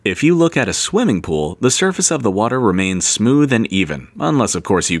If you look at a swimming pool, the surface of the water remains smooth and even, unless of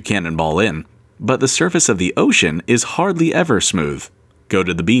course you cannonball in. But the surface of the ocean is hardly ever smooth. Go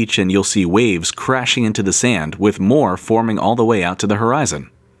to the beach and you'll see waves crashing into the sand, with more forming all the way out to the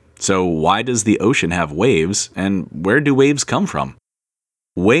horizon. So why does the ocean have waves, and where do waves come from?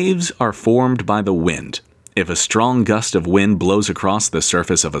 Waves are formed by the wind. If a strong gust of wind blows across the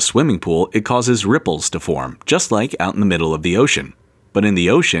surface of a swimming pool, it causes ripples to form, just like out in the middle of the ocean. But in the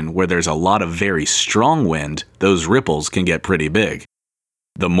ocean, where there's a lot of very strong wind, those ripples can get pretty big.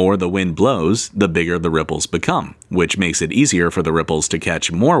 The more the wind blows, the bigger the ripples become, which makes it easier for the ripples to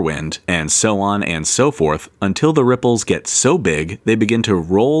catch more wind, and so on and so forth, until the ripples get so big they begin to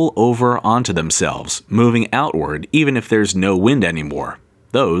roll over onto themselves, moving outward even if there's no wind anymore.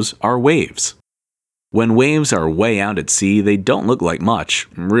 Those are waves. When waves are way out at sea, they don't look like much.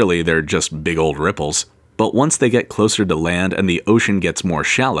 Really, they're just big old ripples. But once they get closer to land and the ocean gets more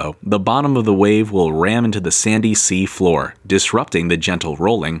shallow, the bottom of the wave will ram into the sandy sea floor, disrupting the gentle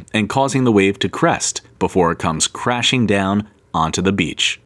rolling and causing the wave to crest before it comes crashing down onto the beach.